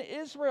brothers in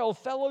Israel,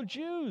 fellow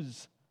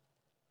Jews.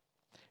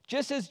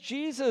 Just as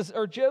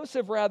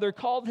Joseph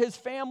called his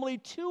family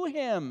to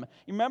him.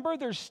 Remember,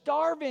 they're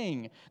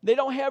starving. They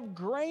don't have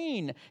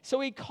grain. So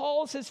he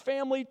calls his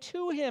family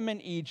to him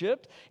in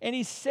Egypt, and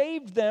he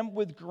saved them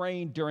with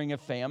grain during a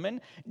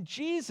famine.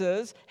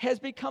 Jesus has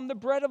become the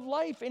bread of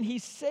life, and he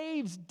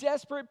saves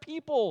desperate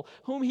people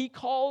whom he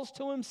calls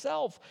to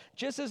himself.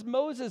 Just as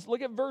Moses,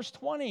 look at verse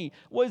 20,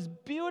 was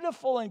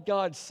beautiful in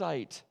God's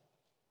sight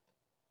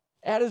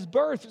at his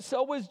birth,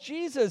 so was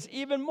Jesus.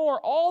 Even more,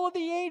 all of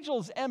the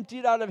angels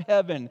emptied out of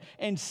heaven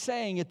and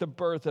sang at the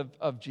birth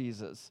of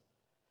Jesus.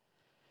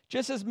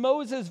 Just as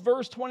Moses,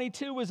 verse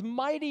 22, was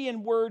mighty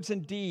in words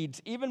and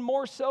deeds, even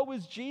more so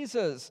was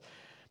Jesus.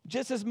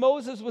 Just as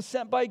Moses was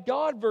sent by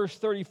God, verse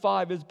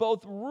 35, as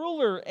both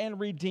ruler and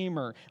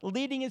redeemer,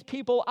 leading his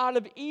people out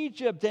of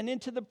Egypt and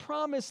into the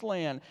promised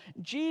land.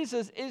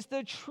 Jesus is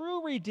the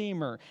true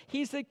redeemer.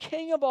 He's the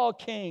King of all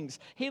kings.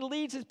 He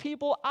leads his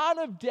people out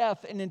of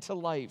death and into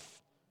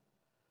life.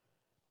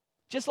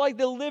 Just like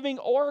the living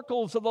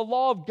oracles of the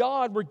law of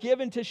God were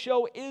given to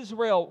show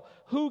Israel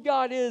who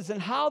God is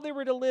and how they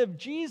were to live,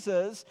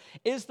 Jesus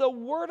is the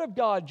Word of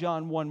God,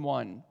 John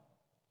 1:1.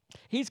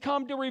 He's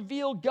come to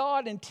reveal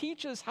God and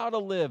teach us how to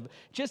live.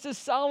 Just as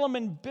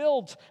Solomon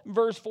built,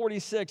 verse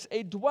 46,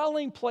 a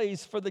dwelling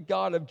place for the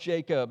God of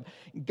Jacob,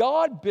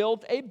 God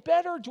built a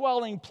better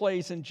dwelling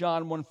place in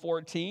John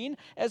 1:14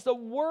 as the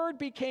Word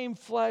became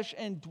flesh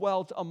and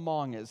dwelt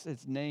among us.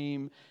 His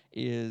name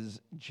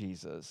is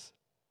Jesus.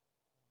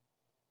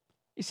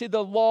 You see,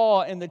 the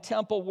law and the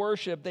temple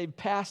worship, they've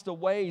passed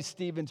away,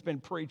 Stephen's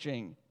been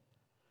preaching.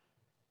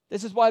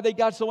 This is why they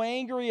got so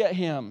angry at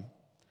him.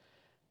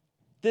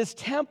 This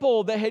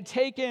temple that had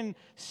taken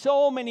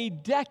so many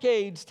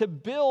decades to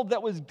build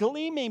that was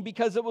gleaming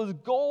because it was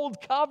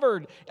gold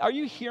covered. Are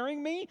you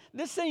hearing me?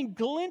 This thing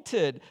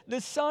glinted. The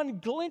sun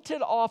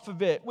glinted off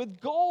of it with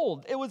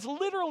gold. It was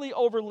literally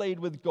overlaid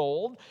with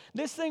gold.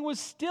 This thing was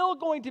still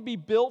going to be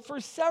built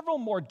for several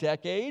more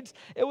decades.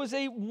 It was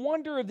a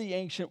wonder of the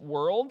ancient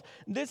world.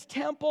 This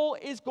temple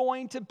is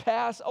going to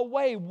pass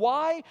away.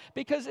 Why?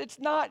 Because it's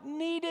not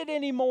needed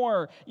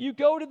anymore. You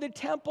go to the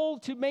temple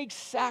to make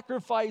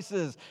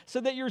sacrifices so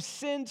that your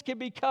sins can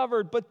be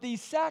covered. But the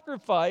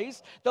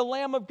sacrifice, the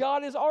Lamb of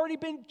God, has already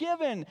been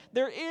given.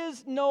 There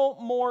is no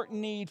more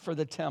need for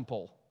the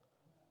temple.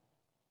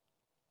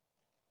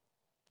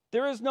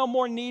 There is no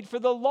more need for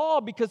the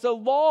law because the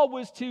law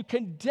was to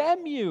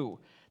condemn you.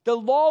 The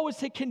law was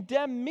to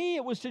condemn me.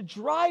 It was to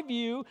drive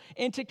you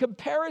into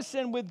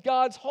comparison with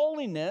God's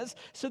holiness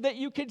so that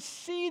you could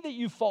see that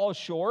you fall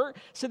short,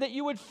 so that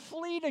you would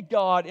flee to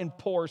God in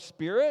poor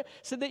spirit,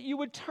 so that you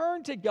would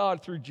turn to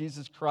God through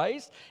Jesus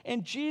Christ.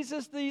 And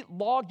Jesus, the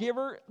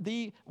lawgiver,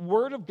 the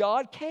Word of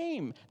God,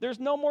 came. There's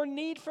no more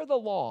need for the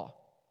law.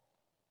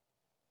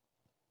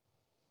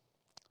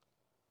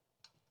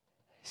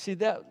 See,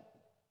 that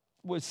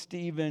was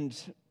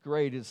Stephen's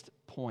greatest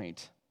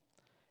point.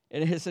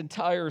 And his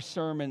entire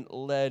sermon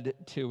led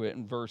to it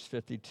in verse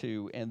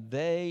 52. And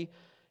they,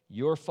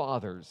 your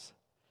fathers,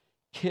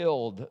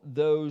 killed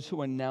those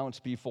who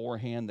announced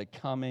beforehand the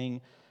coming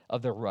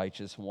of the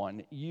righteous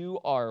one. You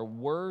are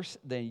worse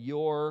than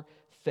your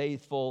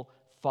faithful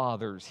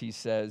fathers, he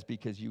says,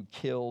 because you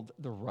killed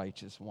the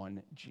righteous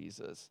one,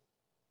 Jesus.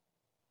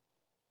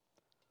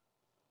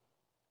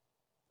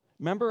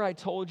 Remember I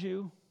told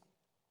you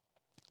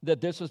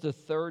that this was the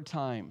third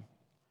time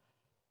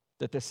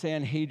that the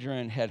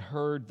Sanhedrin had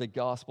heard the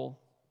gospel.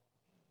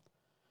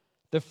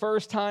 The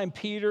first time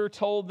Peter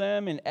told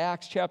them in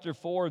Acts chapter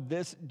 4,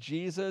 this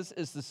Jesus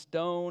is the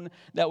stone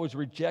that was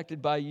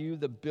rejected by you,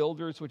 the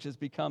builders, which has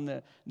become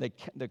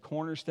the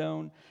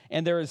cornerstone.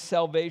 And there is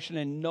salvation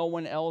in no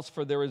one else,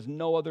 for there is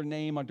no other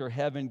name under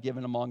heaven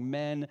given among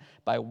men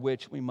by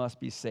which we must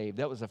be saved.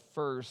 That was the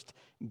first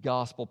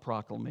gospel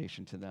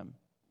proclamation to them.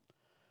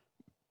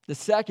 The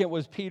second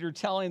was Peter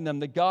telling them,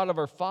 the God of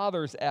our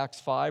fathers,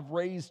 Acts 5,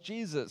 raised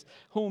Jesus,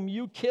 whom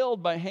you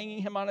killed by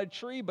hanging him on a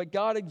tree, but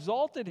God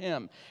exalted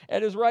him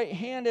at his right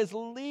hand as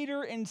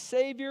leader and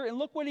savior. And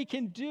look what he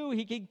can do.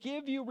 He can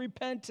give you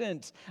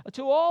repentance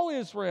to all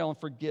Israel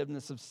and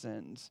forgiveness of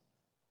sins.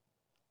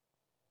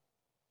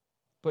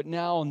 But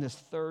now in this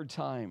third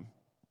time,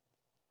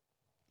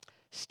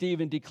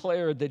 Stephen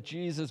declared that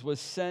Jesus was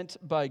sent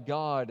by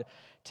God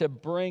to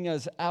bring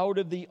us out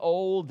of the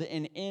old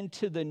and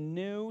into the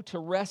new, to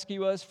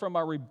rescue us from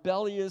our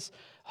rebellious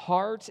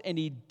hearts. And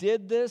he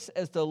did this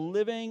as the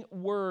living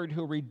Word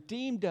who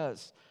redeemed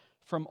us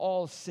from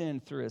all sin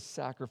through his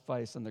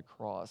sacrifice on the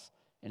cross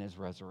and his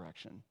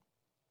resurrection.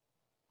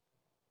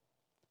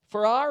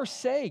 For our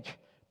sake,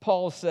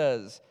 Paul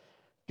says,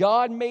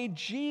 God made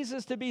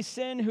Jesus to be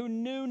sin who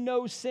knew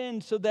no sin,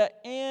 so that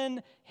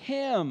in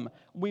him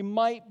we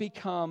might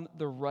become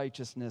the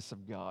righteousness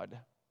of God.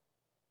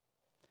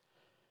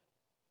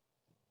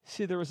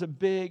 See, there was a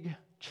big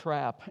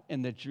trap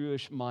in the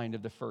Jewish mind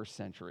of the first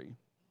century.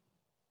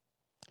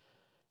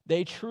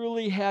 They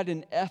truly had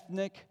an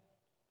ethnic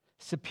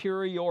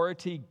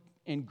superiority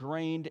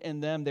ingrained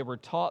in them. They were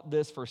taught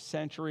this for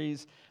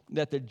centuries,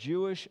 that the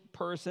Jewish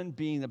person,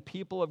 being the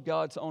people of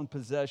God's own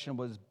possession,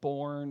 was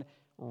born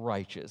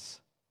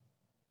righteous.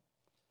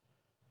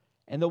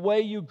 And the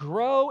way you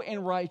grow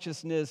in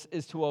righteousness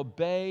is to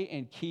obey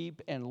and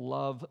keep and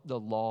love the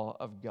law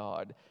of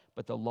God.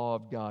 But the law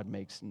of God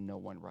makes no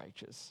one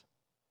righteous.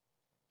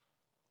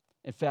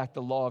 In fact,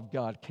 the law of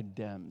God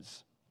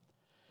condemns.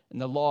 And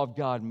the law of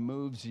God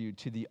moves you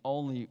to the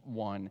only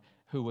one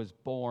who was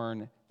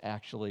born,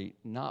 actually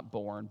not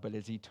born, but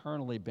has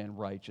eternally been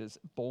righteous,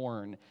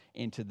 born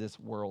into this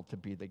world to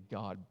be the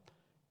God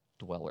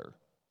dweller.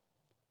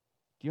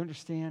 Do you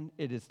understand?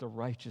 It is the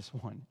righteous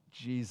one,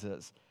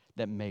 Jesus,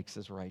 that makes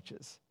us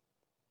righteous.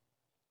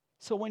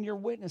 So when you're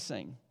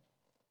witnessing,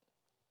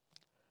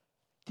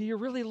 do you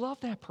really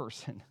love that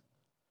person?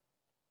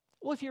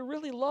 Well, if you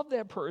really love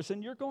that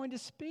person, you're going to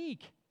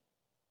speak.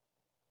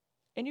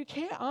 And you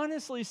can't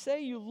honestly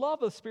say you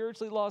love a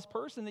spiritually lost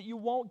person that you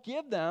won't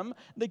give them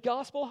the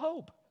gospel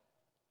hope.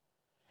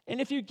 And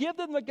if you give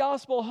them the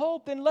gospel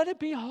hope, then let it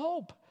be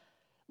hope.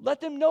 Let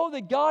them know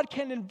that God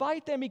can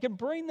invite them. He can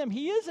bring them.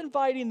 He is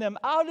inviting them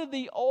out of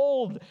the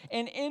old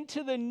and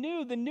into the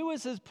new. The new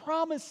is his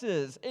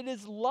promises. It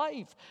is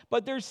life.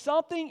 But there's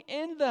something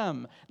in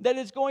them that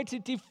is going to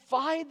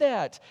defy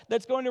that,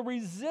 that's going to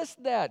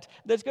resist that,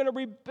 that's going to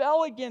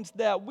rebel against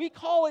that. We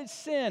call it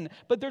sin,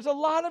 but there's a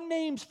lot of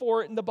names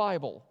for it in the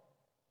Bible.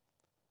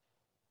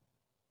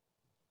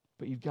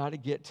 But you've got to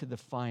get to the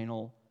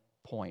final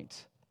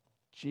point.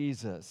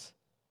 Jesus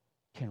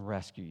can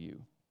rescue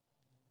you.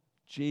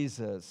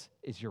 Jesus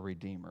is your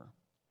Redeemer.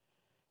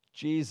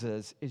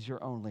 Jesus is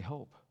your only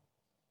hope.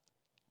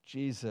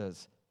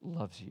 Jesus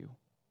loves you.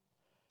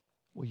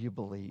 Will you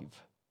believe?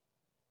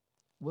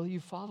 Will you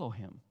follow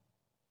him?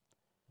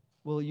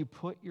 Will you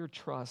put your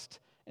trust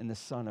in the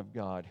Son of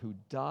God who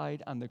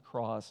died on the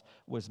cross,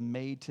 was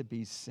made to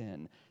be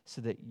sin, so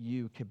that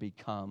you could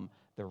become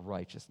the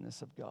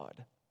righteousness of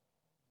God?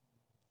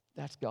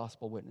 That's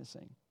gospel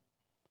witnessing.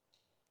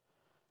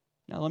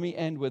 Now let me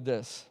end with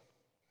this.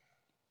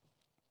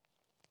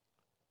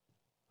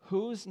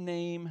 Whose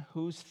name,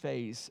 whose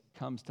face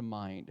comes to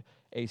mind?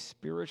 A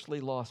spiritually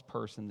lost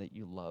person that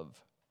you love.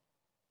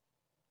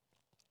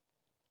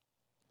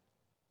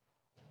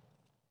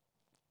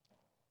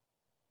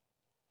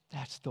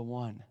 That's the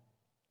one.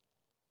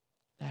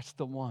 That's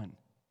the one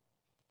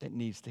that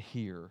needs to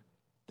hear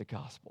the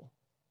gospel.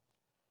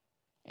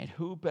 And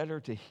who better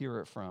to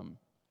hear it from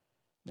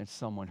than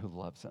someone who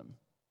loves him?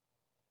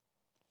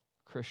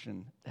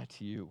 Christian,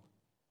 that's you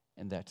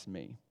and that's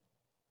me.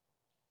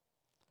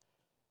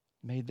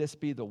 May this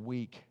be the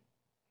week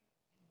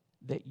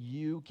that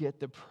you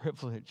get the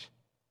privilege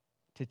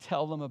to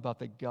tell them about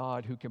the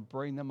God who can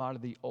bring them out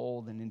of the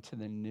old and into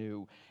the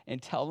new,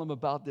 and tell them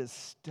about this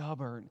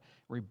stubborn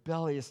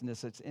rebelliousness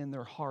that's in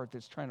their heart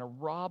that's trying to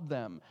rob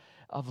them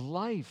of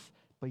life,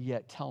 but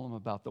yet tell them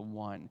about the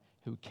one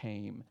who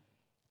came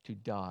to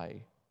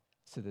die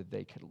so that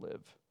they could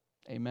live.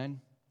 Amen?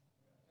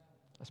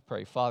 Let's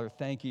pray. Father,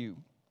 thank you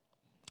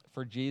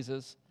for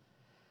Jesus.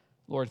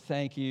 Lord,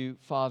 thank you,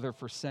 Father,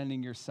 for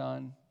sending your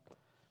Son,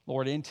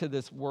 Lord, into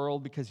this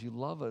world because you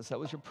love us. That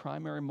was your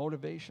primary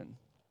motivation.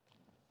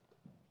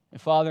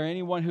 And Father,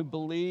 anyone who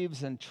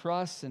believes and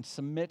trusts and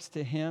submits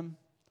to him,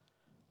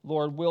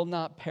 Lord, will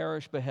not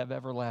perish but have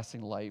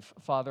everlasting life.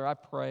 Father, I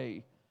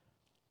pray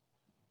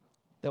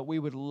that we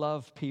would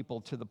love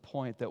people to the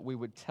point that we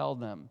would tell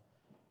them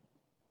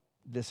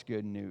this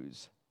good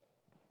news.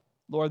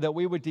 Lord, that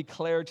we would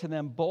declare to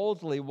them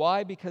boldly.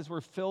 Why? Because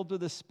we're filled with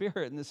the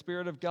Spirit, and the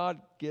Spirit of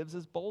God gives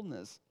us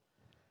boldness.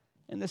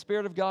 And the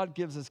Spirit of God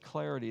gives us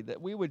clarity,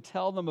 that we would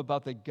tell them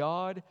about the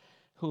God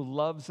who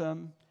loves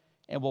them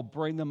and will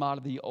bring them out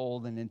of the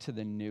old and into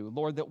the new.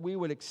 Lord, that we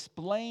would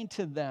explain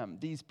to them,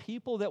 these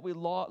people that we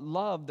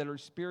love that are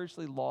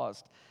spiritually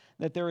lost,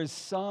 that there is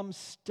some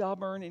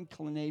stubborn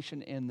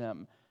inclination in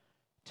them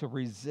to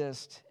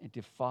resist and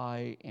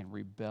defy and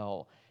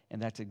rebel.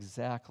 And that's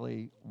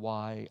exactly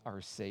why our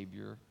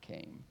Savior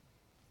came.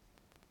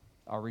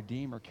 Our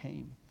Redeemer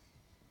came.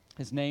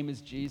 His name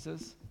is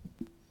Jesus.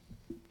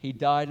 He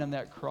died on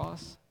that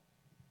cross.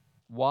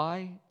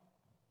 Why?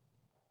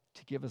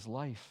 To give his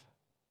life.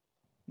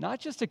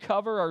 Not just to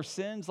cover our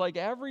sins like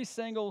every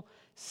single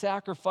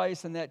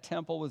sacrifice in that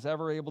temple was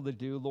ever able to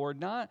do, Lord.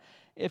 Not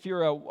if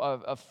you're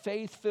a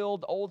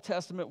faith-filled Old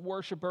Testament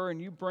worshiper and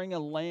you bring a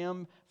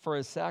lamb for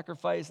a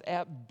sacrifice.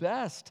 At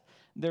best,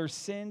 their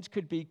sins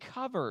could be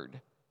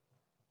covered,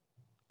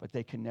 but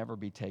they can never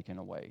be taken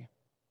away.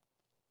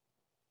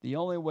 The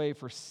only way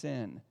for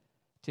sin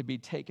to be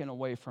taken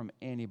away from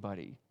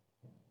anybody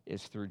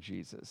is through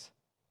Jesus.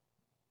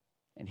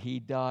 And he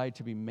died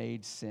to be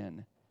made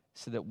sin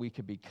so that we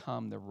could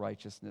become the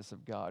righteousness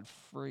of God,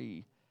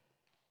 free,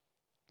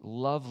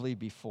 lovely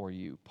before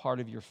you, part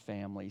of your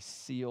family,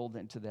 sealed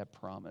into that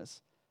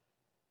promise.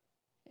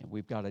 And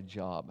we've got a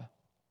job.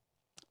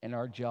 And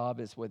our job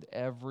is with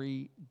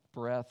every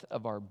breath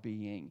of our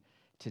being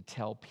to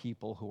tell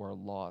people who are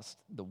lost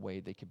the way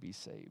they could be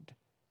saved.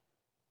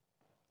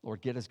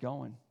 Lord, get us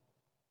going.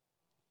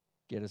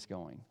 Get us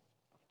going.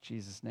 In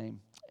Jesus'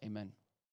 name, amen.